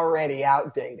already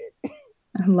outdated.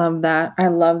 I love that. I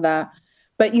love that.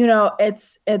 But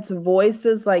it's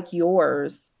voices like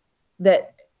yours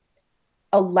that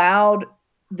allowed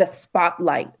the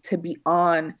spotlight to be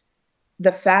on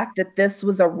the fact that this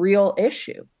was a real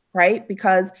issue, right?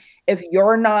 Because if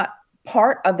you're not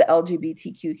part of the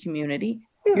LGBTQ community,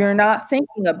 you're not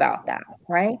thinking about that,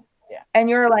 right? Yeah. And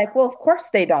you're like, well, of course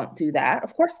they don't do that.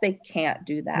 Of course they can't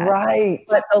do that. Right.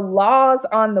 But the laws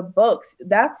on the books,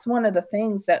 that's one of the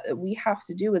things that we have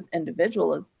to do as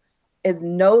individuals is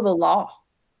know the law,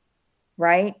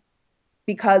 right?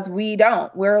 Because we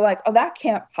don't. We're like, oh, that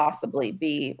can't possibly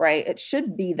be, right? It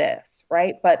should be this,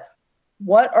 right? But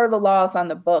what are the laws on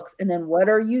the books? And then what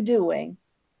are you doing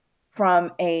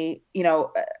from the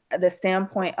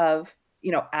standpoint of,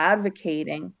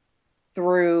 advocating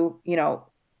through,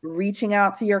 reaching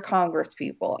out to your Congress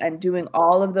people and doing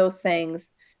all of those things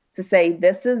to say,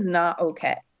 this is not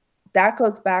okay. That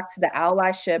goes back to the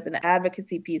allyship and the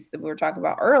advocacy piece that we were talking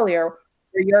about earlier,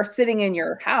 where you're sitting in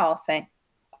your house saying,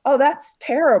 oh, that's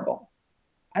terrible.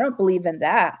 I don't believe in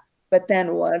that. But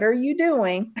then what are you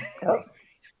doing?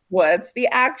 What's the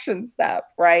action step,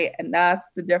 right? And that's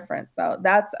the difference. So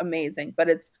that's amazing. But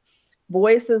it's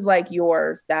voices like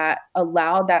yours that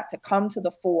allow that to come to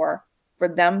the fore for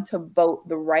them to vote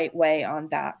the right way on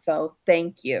that. So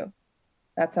thank you.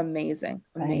 That's amazing.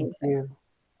 Amazing. Thank you.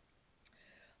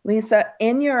 Lisa,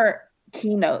 in your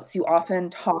keynotes, you often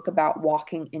talk about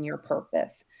walking in your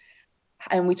purpose.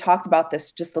 And we talked about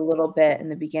this just a little bit in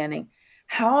the beginning.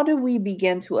 How do we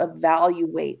begin to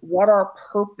evaluate what our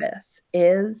purpose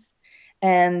is,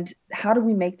 and how do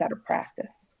we make that a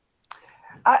practice?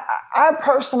 I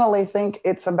personally think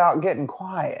it's about getting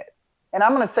quiet. And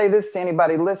I'm going to say this to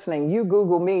anybody listening. You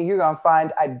Google me, you're going to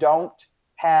find I don't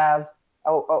have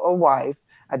a wife.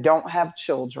 I don't have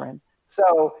children.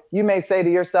 So you may say to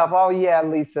yourself, oh, yeah,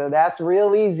 Lisa, that's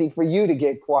real easy for you to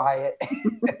get quiet.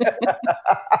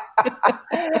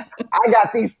 I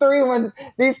got these three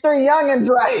youngins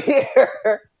right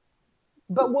here.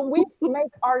 But when we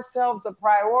make ourselves a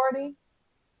priority,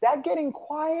 that getting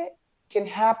quiet can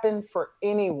happen for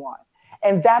anyone.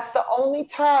 And that's the only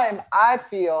time I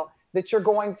feel that you're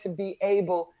going to be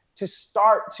able to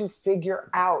start to figure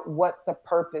out what the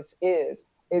purpose is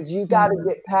you got to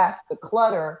get past the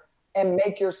clutter and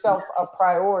make yourself a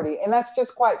priority. And that's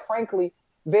just, quite frankly,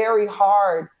 very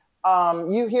hard.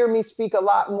 You hear me speak a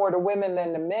lot more to women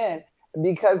than to men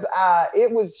because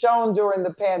it was shown during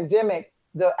the pandemic,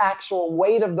 the actual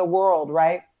weight of the world,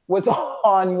 right, was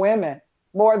on women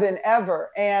more than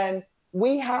ever. And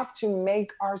we have to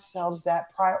make ourselves that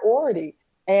priority.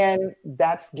 And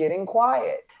that's getting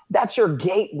quiet. That's your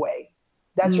gateway.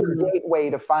 That's your gateway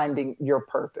to finding your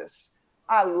purpose.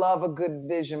 I love a good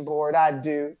vision board. I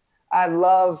do. I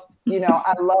love,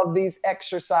 I love these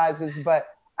exercises, but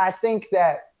I think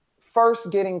that first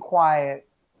getting quiet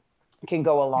can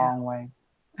go a long way.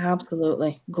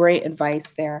 Absolutely. Great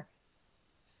advice there.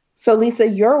 So Lisa,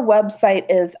 your website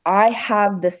is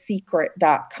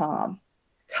ihavethesecret.com.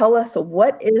 Tell us,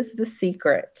 what is the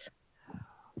secret?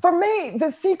 For me,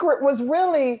 the secret was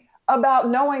really about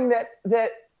knowing that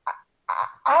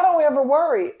I don't ever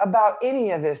worry about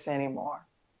any of this anymore.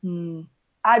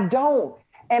 I don't.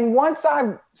 And once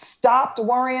I stopped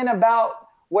worrying about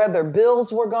whether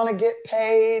bills were going to get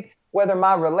paid, whether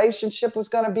my relationship was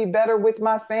going to be better with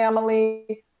my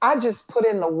family, I just put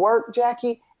in the work,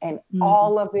 Jackie, and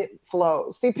all of it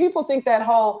flows. See, people think that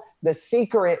the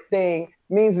secret thing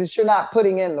means that you're not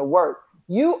putting in the work.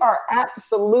 You are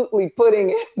absolutely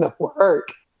putting in the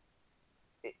work.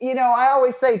 I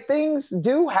always say things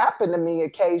do happen to me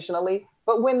occasionally,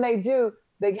 but when they do,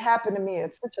 they happen to me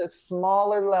at such a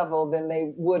smaller level than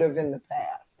they would have in the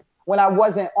past when I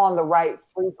wasn't on the right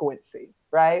frequency,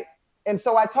 right? And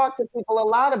so I talk to people a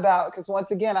lot about, because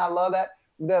once again, I love that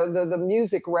the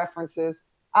music references.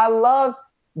 I love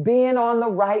being on the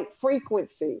right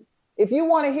frequency. If you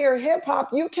want to hear hip hop,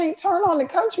 you can't turn on the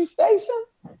country station.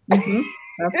 Mm-hmm.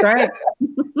 That's right.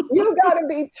 You got to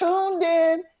be tuned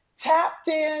in, tapped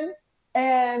in.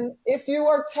 And if you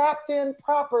are tapped in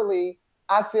properly,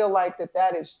 I feel like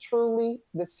that is truly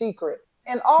the secret.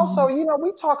 And also, you know,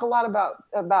 we talk a lot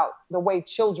about the way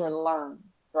children learn,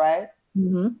 right?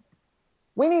 Mm-hmm.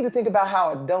 We need to think about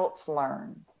how adults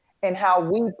learn and how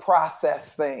we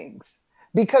process things.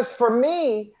 Because for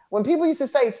me, when people used to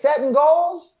say setting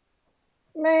goals,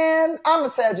 man, I'm a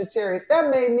Sagittarius. That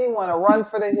made me want to run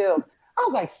for the hills. I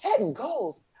was like, setting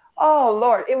goals. Oh,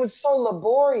 Lord, it was so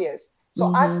laborious. So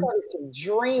I Mm-hmm. started to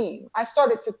dream. I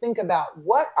started to think about,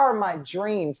 what are my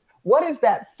dreams? What is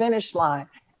that finish line?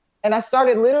 And I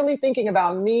started literally thinking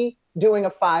about me doing a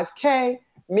 5K,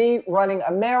 me running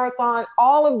a marathon,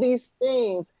 all of these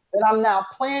things that I'm now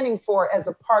planning for as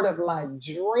a part of my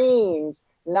dreams,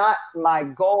 not my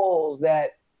goals that,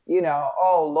 you know,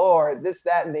 oh Lord, this,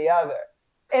 that, and the other.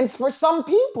 And for some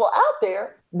people out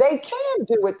there, they can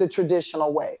do it the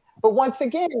traditional way. But once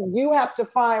again, you have to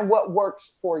find what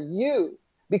works for you,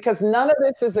 because none of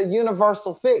this is a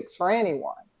universal fix for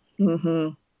anyone. Mm-hmm.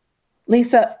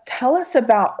 Lisa, tell us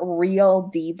about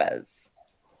Real Divas.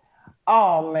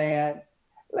 Oh man,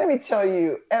 let me tell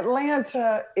you,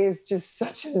 Atlanta is just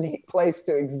such a neat place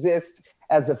to exist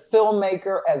as a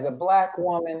filmmaker, as a Black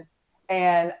woman.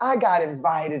 And I got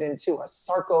invited into a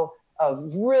circle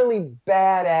of really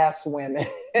badass women.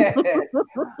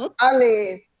 I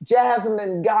mean,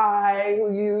 Jasmine Guy,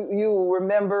 who you will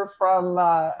remember from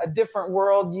A Different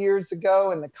World years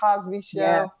ago in the Cosby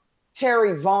Yeah. Show.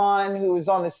 Terry Vaughn, who was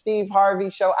on the Steve Harvey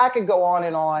Show. I could go on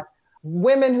and on.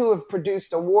 Women who have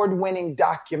produced award-winning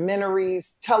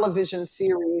documentaries, television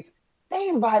series. They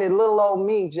invited little old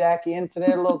me, Jackie, into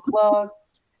their little club.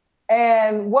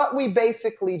 And what we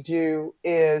basically do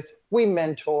is we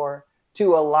mentor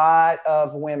to a lot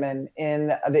of women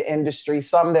in the industry,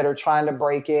 some that are trying to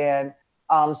break in,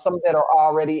 some that are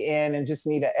already in and just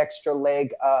need an extra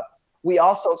leg up. We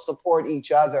also support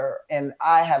each other. And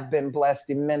I have been blessed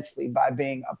immensely by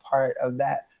being a part of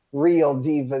that Real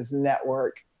Divas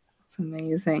network. It's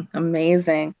amazing.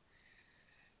 Amazing.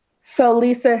 So,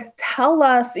 Lisa, tell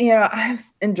us, you know, I've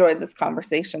enjoyed this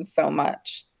conversation so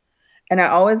much. And I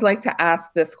always like to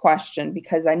ask this question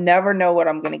because I never know what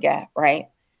I'm going to get, right?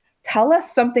 Tell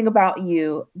us something about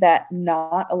you that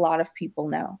not a lot of people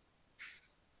know.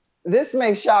 This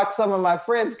may shock some of my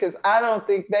friends because I don't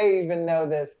think they even know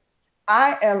this.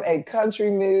 I am a country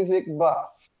music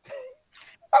buff.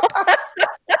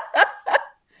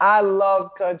 I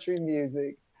love country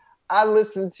music. I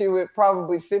listen to it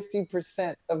probably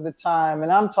 50% of the time.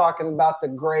 And I'm talking about the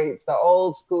greats, the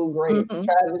old school greats, Mm-hmm.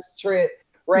 Travis Tritt,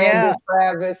 Randy Yeah.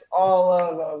 Travis, all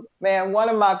of them. Man, one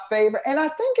of my favorite. And I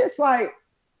think it's like,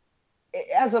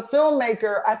 as a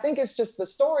filmmaker, I think it's just the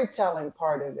storytelling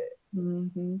part of it.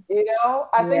 Mm-hmm. You know,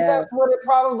 I think Yeah. that's what it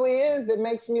probably is that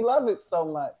makes me love it so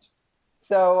much.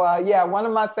 So, yeah, one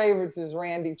of my favorites is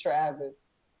Randy Travis.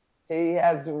 He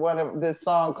has one of this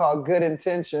song called Good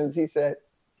Intentions. He said,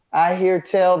 I hear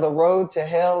tell the road to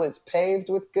hell is paved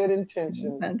with good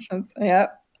intentions. Mentions.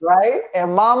 Yep. Right?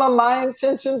 And mama, my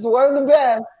intentions were the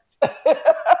best.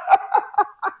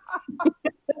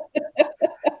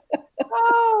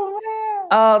 Oh man.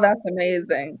 Oh, that's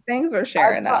amazing. Thanks for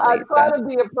sharing that, I Lisa. try to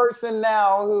be a person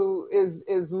now who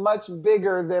is much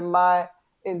bigger than my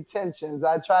intentions.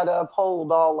 I try to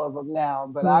uphold all of them now,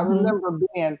 but I Mm-hmm. remember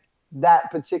being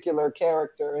that particular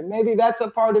character. And maybe that's a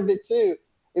part of it too,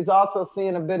 is also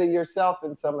seeing a bit of yourself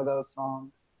in some of those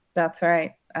songs. That's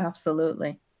right.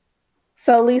 Absolutely.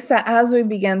 So, Lisa, as we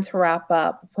begin to wrap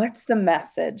up, what's the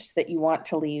message that you want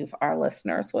to leave our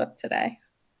listeners with today?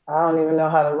 I don't even know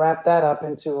how to wrap that up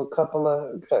into a couple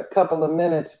of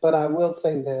minutes, but I will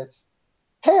say this.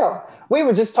 Hell, we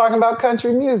were just talking about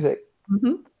country music.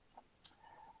 Mm-hmm.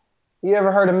 You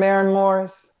ever heard of Maren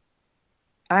Morris?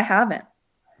 I haven't.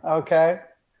 Okay.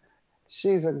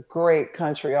 She's a great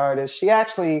country artist. She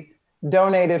actually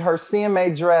donated her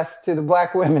CMA dress to the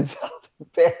Black Women's Health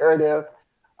Imperative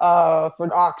for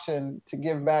an auction to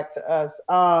give back to us.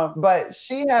 But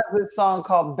she has this song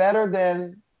called Better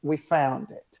Than We Found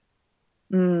It.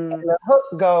 Mm. And the hook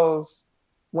goes,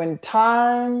 when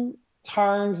time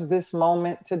turns this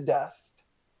moment to dust,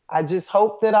 I just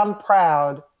hope that I'm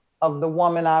proud of the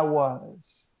woman I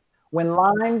was. When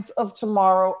lines of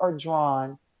tomorrow are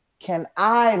drawn, can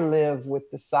I live with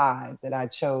the side that I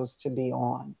chose to be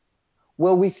on?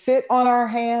 Will we sit on our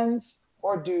hands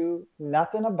or do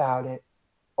nothing about it?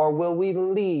 Or will we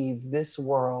leave this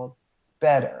world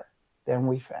better than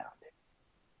we found it?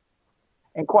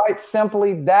 And quite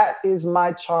simply, that is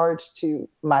my charge to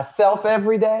myself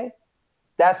every day.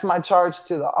 That's my charge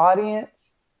to the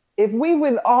audience. If we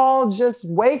would all just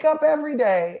wake up every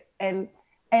day and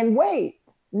wait,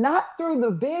 not through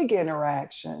the big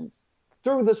interactions,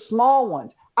 through the small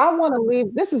ones. I want to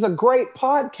leave, this is a great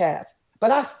podcast,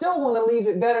 but I still want to leave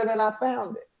it better than I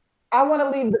found it. I want to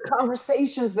leave the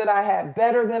conversations that I had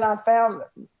better than I found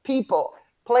them. People,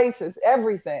 places,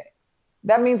 everything.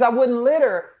 That means I wouldn't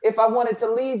litter if I wanted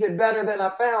to leave it better than I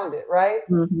found it, right?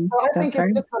 Mm-hmm. So I think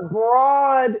it's just a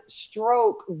broad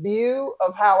stroke view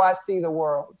of how I see the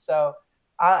world. So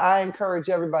I encourage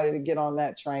everybody to get on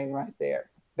that train right there.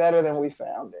 Better than we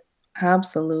found it.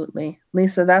 Absolutely.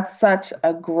 Lisa, that's such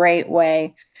a great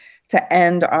way to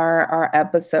end our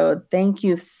episode. Thank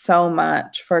you so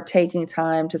much for taking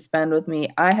time to spend with me.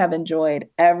 I have enjoyed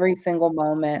every single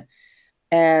moment.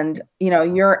 And,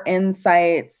 your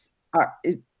insights are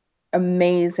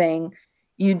amazing.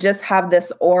 You just have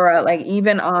this aura, like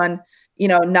even on,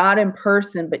 not in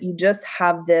person, but you just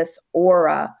have this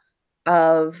aura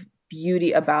of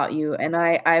beauty about you. And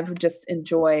I've just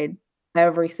enjoyed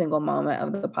every single moment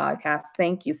of the podcast.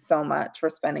 Thank you so much for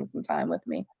spending some time with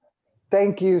me.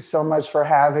 Thank you so much for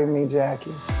having me,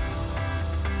 Jackie.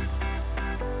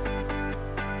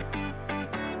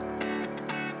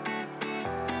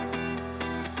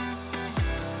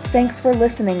 Thanks for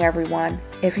listening, everyone.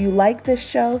 If you like this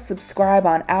show, subscribe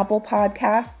on Apple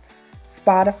Podcasts,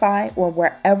 Spotify, or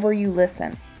wherever you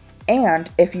listen. And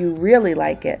if you really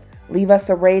like it, leave us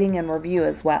a rating and review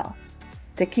as well.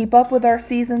 To keep up with our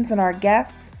seasons and our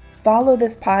guests, follow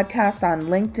this podcast on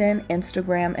LinkedIn,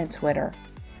 Instagram, and Twitter.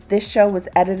 This show was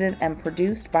edited and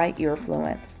produced by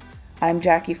Earfluence. I'm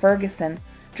Jackie Ferguson.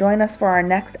 Join us for our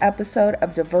next episode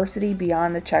of Diversity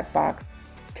Beyond the Checkbox.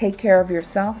 Take care of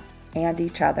yourself and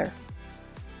each other.